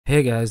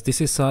Hey guys, this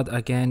is Saad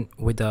again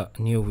with a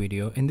new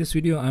video. In this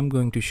video I'm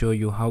going to show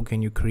you how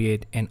can you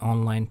create an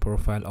online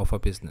profile of a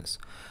business.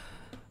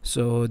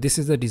 So this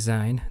is the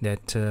design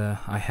that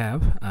I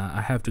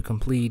have to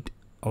complete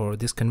or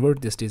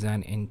convert this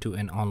design into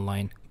an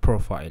online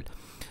profile.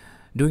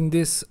 Doing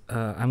this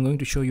I'm going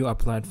to show you a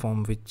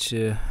platform which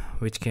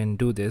can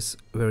do this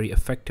very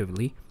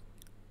effectively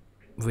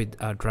with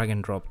a drag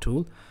and drop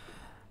tool.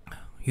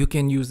 You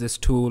can use this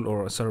tool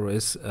or a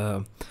service.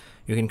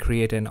 You can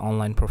create an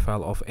online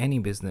profile of any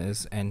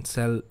business and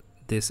sell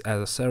this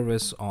as a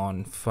service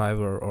on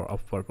Fiverr or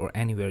Upwork or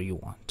anywhere you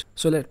want.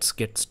 So let's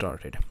get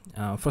started.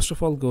 First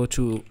of all, go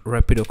to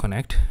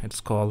RapidoConnect.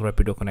 It's called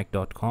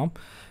RapidoConnect.com.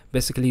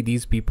 Basically,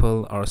 these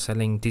people are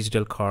selling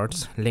digital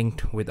cards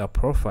linked with a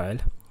profile.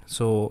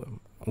 So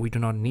we do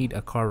not need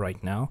a card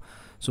right now.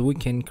 So we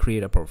can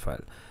create a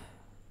profile.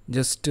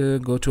 Just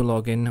go to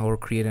login or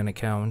create an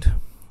account.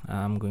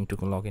 I'm going to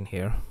log in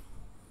here.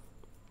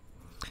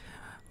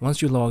 Once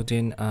you logged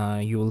in,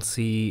 you will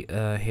see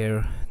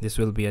here this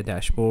will be a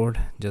dashboard.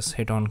 Just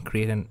hit on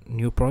create a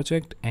new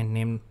project and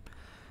name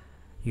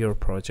your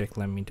project.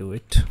 Let me do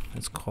it.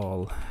 It's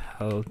called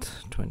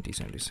Health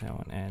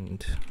 2077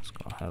 and it's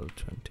called Health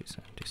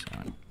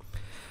 2077.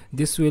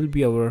 This will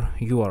be our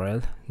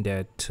URL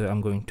that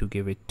I'm going to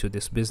give it to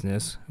this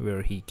business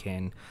where he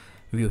can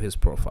view his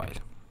profile.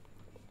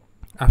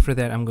 After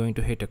that, I'm going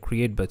to hit a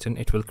create button.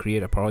 It will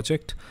create a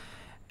project,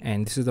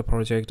 and this is the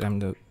project. I'm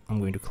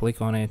going to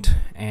click on it,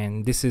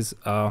 and this is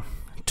a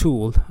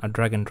tool, a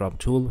drag and drop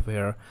tool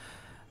where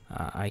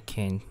I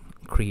can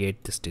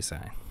create this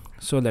design.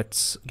 So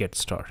let's get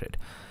started.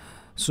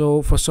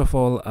 So first of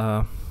all,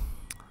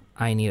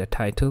 I need a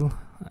title,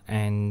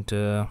 and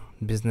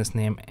business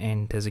name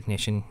and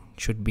designation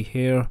should be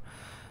here.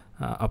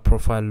 A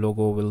profile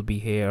logo will be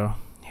here.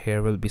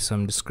 Here will be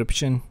some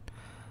description.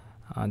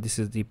 This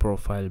is the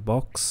profile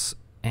box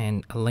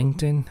and a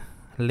LinkedIn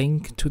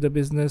link to the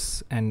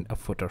business and a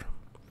footer.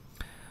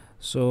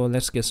 So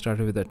let's get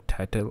started with the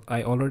title.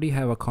 I already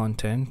have a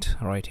content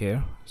right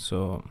here.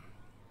 So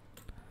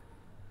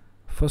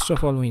first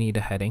of all, we need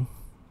a heading.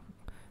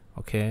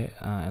 Okay,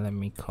 let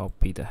me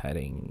copy the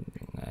heading.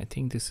 I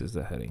think this is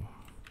the heading.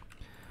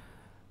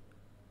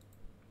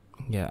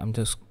 Yeah, I'm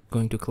just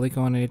going to click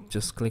on it.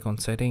 Just click on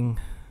setting,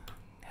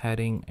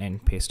 heading,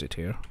 and paste it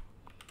here.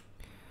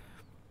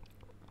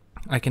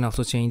 I can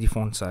also change the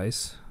font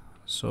size.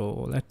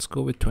 So let's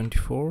go with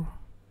 24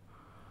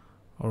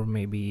 or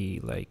maybe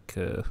like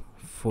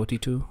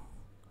 42.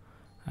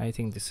 I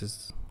think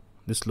this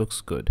looks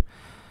good.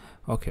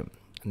 Okay,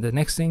 the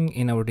next thing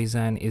in our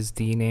design is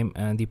the name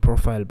and the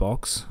profile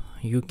box.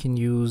 You can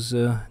use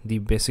the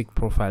basic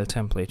profile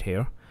template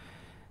here.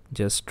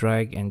 Just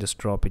drag and just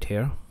drop it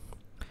here,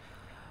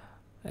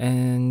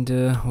 and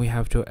we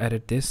have to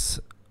edit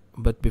this.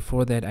 But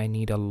before that, I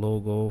need a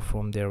logo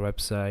from their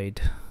website.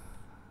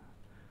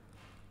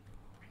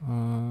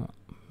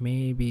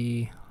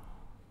 Maybe,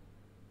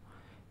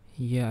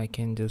 yeah, I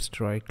can just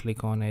right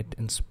click on it,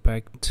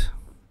 inspect,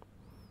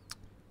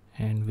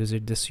 and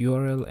visit this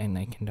URL, and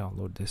I can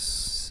download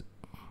this.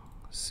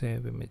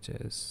 Save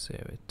images,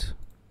 save it.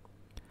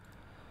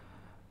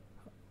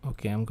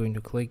 Okay, I'm going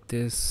to click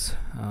this,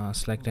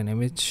 select an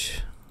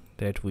image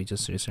that we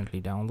just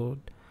recently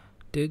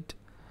downloaded.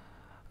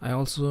 I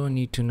also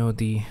need to know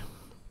the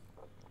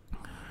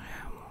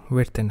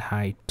width and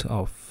height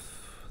of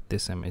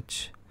this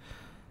image.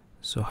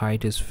 So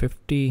height is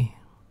 50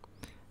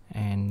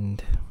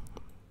 and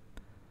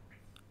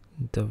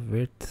the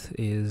width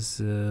is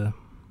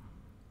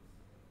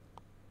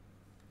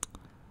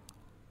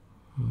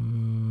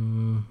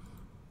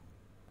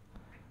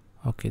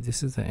okay,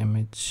 this is the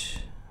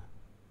image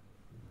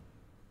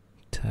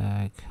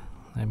tag.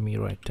 Let me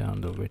write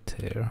down the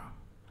width here.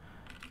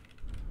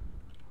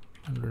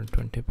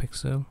 120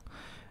 pixel.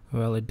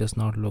 Well, it does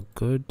not look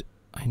good.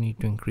 I need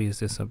to increase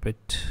this a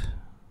bit.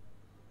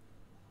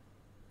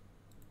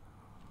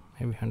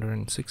 Maybe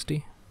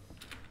 160,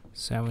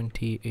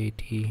 70,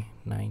 80,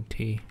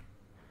 90,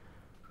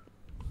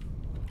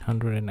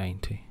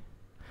 190,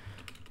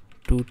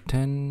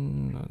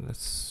 210. Oh,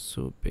 that's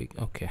so big.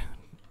 Okay,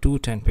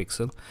 210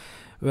 pixel.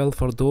 Well,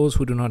 for those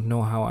who do not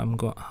know how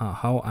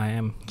I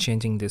am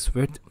changing this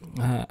width,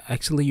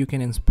 actually you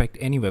can inspect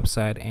any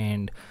website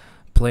and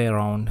play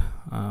around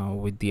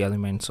with the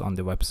elements on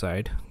the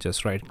website.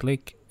 Just right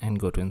click and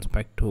go to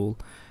inspect tool,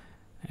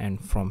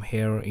 and from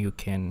here you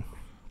can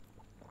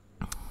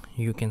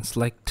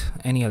select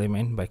any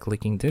element by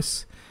clicking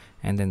this,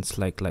 and then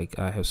select, like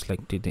I have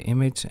selected the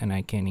image, and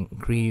I can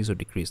increase or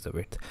decrease the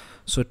width.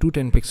 So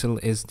 210 pixel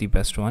is the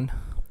best one.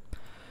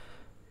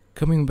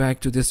 Coming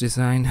back to this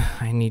design,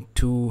 I need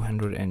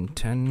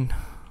 210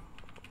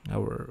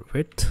 our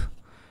width,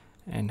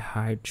 and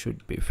height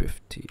should be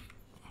 50.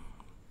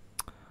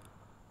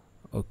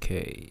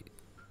 Okay,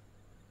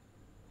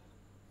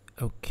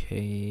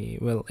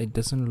 well, it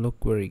doesn't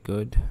look very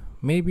good.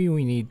 Maybe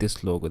we need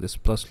this logo, this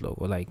plus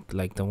logo,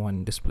 like the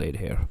one displayed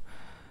here.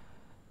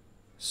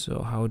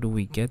 So how do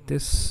we get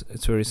this?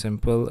 It's very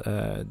simple.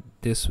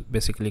 This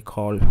basically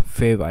called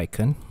fave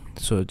icon.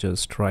 So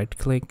just right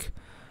click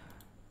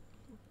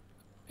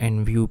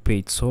and view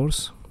page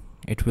source.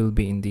 It will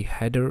be in the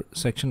header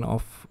section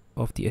of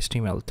the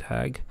HTML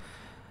tag.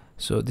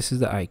 So this is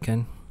the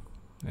icon.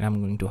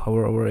 I'm going to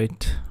hover over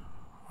it,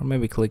 or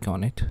maybe click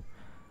on it,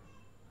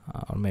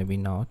 or maybe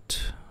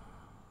not.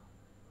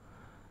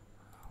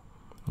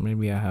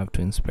 Maybe I have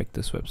to inspect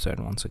this website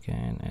once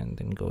again and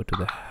then go to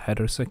the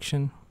header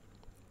section.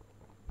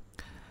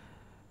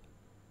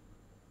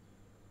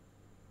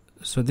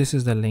 So this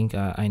is the link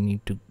I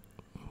need to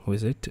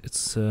visit.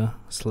 It's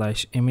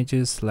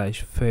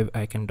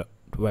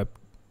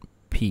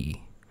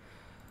 /images/favicon.webp.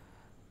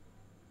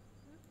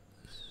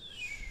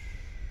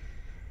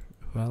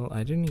 Well,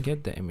 I didn't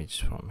get the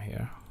image from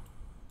here.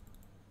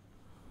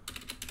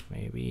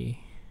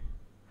 Maybe,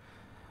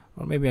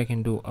 or maybe I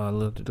can do a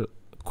little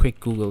quick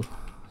Google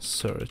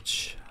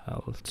search.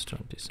 Health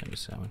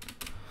 2077.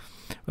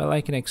 Well, I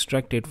can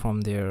extract it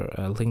from their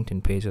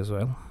LinkedIn page as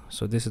well.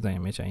 So this is the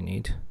image I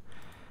need.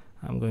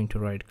 I'm going to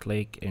right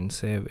click and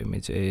save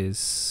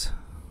images,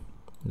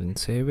 then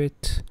save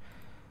it.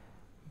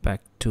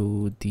 Back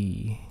to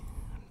the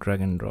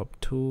drag and drop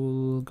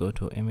tool, go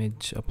to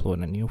image,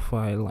 upload a new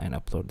file, and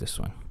upload this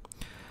one.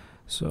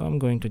 So I'm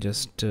going to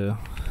just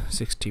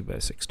 60 by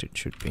 60 it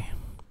should be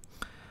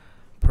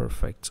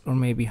perfect, or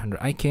maybe 100.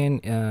 I can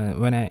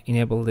when I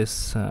enable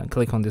this,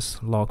 click on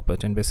this lock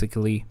button,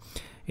 basically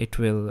it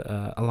will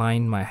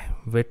align my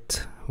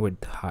width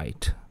with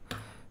height.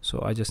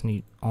 So I just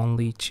need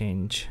only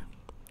change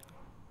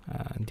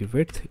the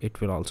width.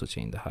 It will also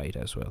change the height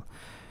as well.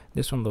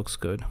 This one looks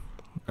good.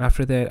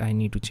 After that, I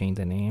need to change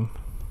the name,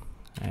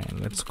 and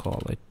let's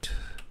call it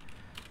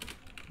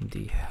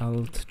the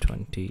Health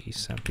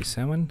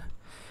 2077.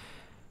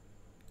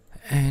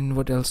 And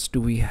what else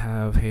do we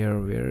have here?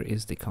 Where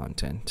is the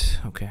content?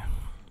 Okay,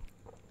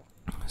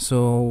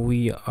 so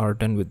we are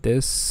done with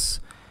this.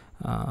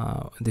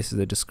 This is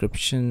the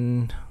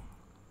description,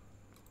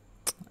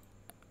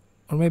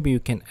 or maybe you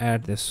can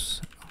add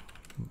this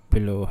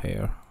below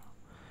here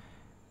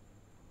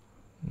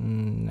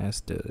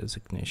as the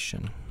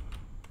designation.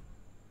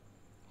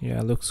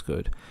 Yeah, looks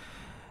good.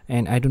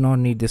 And I do not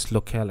need this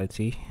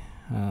locality.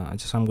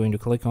 I'm going to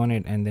click on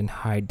it and then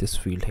hide this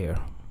field here.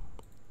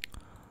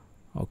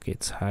 Okay,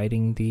 it's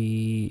hiding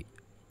the,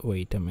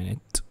 wait a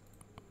minute.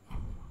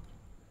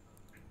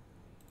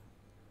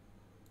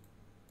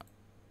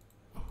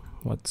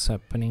 What's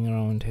happening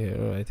around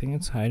here? I think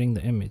it's hiding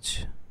the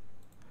image.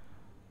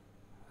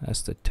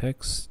 That's the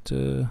text,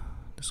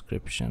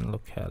 description,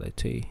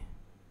 locality,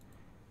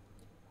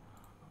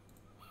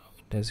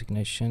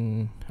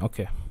 designation.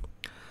 Okay.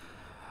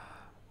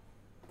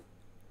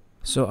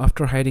 So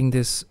after hiding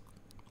this,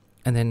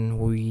 and then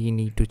we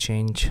need to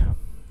change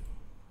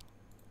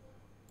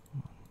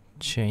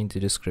the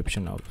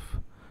description of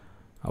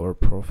our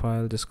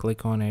profile. Just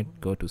click on it,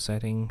 go to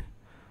setting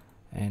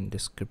and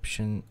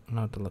description,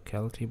 not the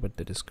locality but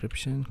the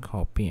description,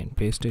 copy and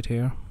paste it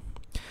here.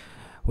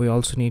 We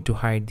also need to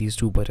hide these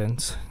two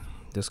buttons.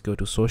 Just go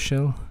to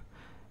social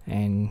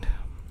and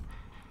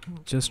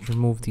just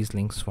remove these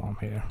links from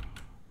here,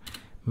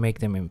 make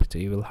them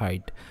empty. You will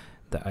hide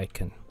the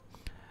icon.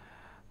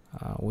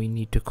 We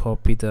need to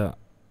copy the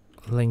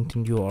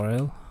LinkedIn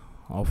URL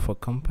of a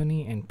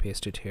company and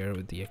paste it here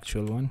with the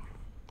actual one.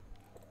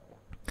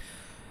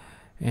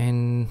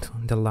 And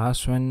the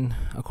last one,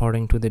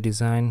 according to the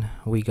design,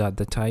 we got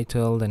the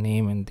title, the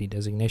name, and the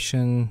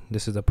designation.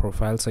 This is the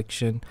profile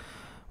section.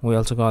 We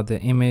also got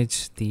the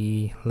image,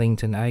 the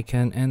LinkedIn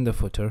icon, and the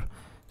footer.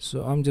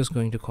 So I'm just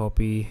going to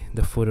copy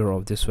the footer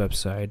of this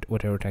website,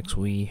 whatever text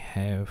we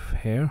have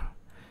here,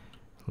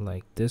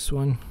 like this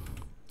one.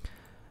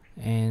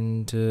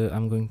 And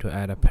I'm going to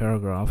add a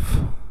paragraph.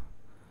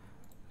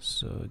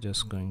 So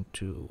just going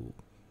to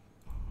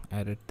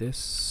edit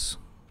this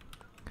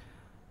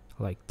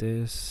like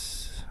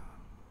this.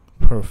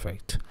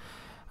 Perfect.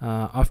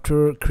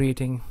 After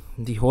creating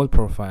the whole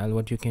profile,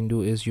 what you can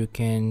do is you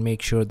can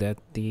make sure that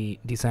the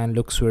design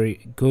looks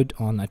very good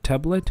on a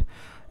tablet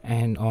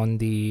and on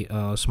the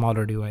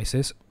smaller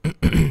devices.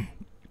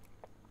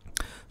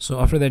 So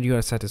after that you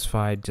are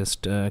satisfied,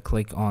 just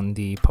click on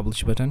the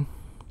publish button.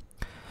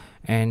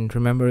 And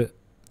remember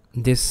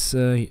this,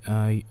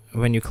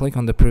 when you click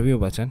on the preview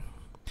button,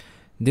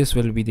 this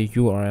will be the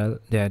URL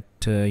that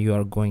you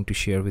are going to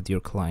share with your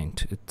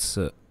client. It's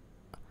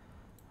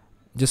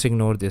just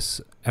ignore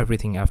this,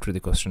 everything after the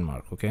question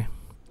mark. Okay,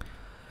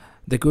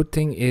 the good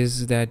thing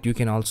is that you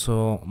can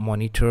also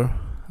monitor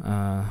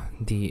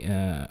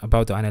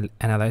about the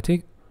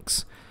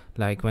analytics,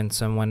 like when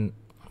someone,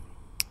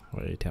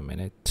 wait a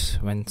minute,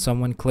 when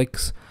someone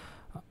clicks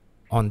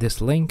on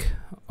this link,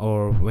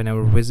 or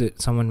whenever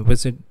someone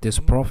visit this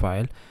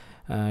profile,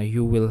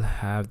 you will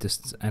have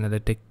this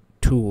analytic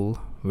tool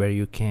where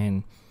you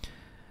can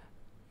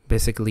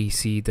basically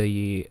see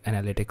the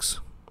analytics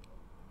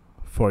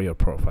for your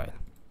profile.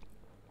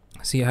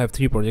 See, I have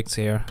 3 projects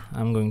here.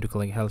 I'm going to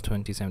click Health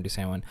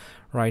 2077.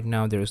 Right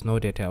now there is no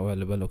data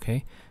available.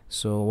 Okay,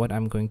 so what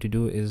I'm going to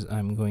do is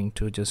I'm going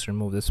to just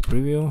remove this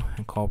preview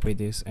and copy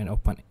this and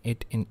open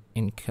it in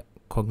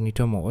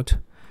incognito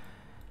mode.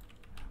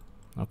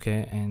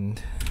 Okay,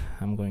 and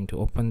I'm going to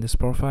open this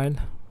profile,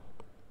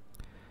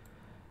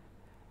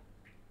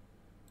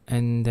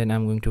 and then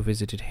I'm going to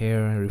visit it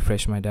here,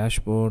 refresh my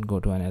dashboard, go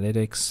to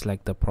analytics,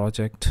 select the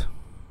project,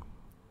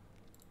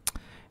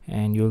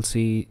 and you'll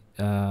see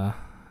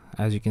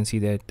as you can see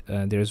that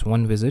there's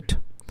one visit.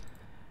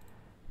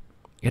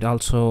 It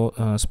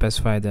also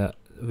specify the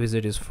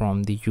visit is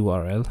from the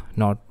URL,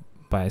 not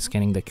by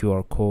scanning the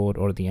QR code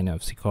or the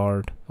NFC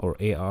card or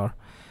AR.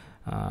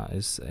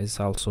 Is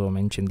also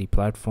mentioned the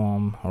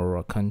platform or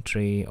a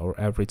country or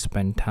average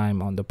spend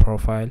time on the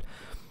profile.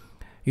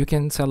 You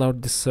can sell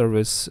out this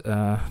service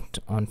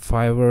on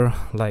Fiverr,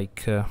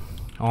 like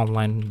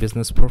online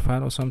business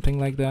profile or something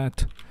like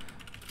that.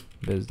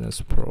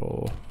 Business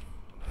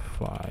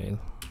profile.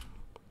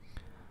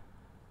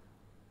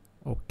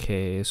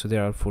 Okay, so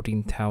there are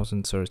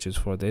 14,000 searches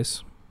for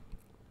this.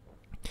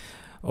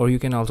 Or you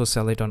can also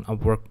sell it on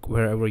Upwork,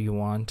 wherever you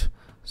want.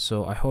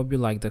 So I hope you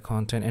like the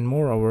content, and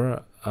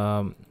moreover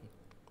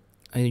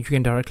you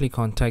can directly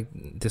contact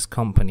this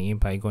company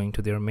by going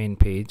to their main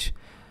page.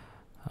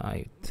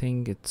 I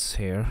think it's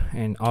here,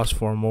 and ask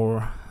for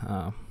more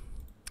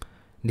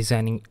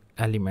designing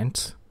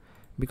elements,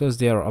 because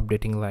they are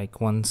updating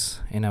like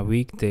once in a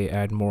week. They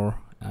add more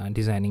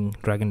designing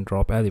drag and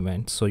drop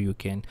elements, so you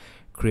can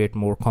create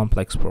more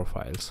complex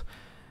profiles.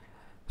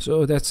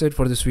 So that's it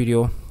for this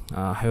video.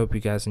 I hope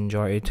you guys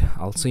enjoy it.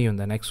 I'll see you in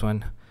the next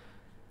one.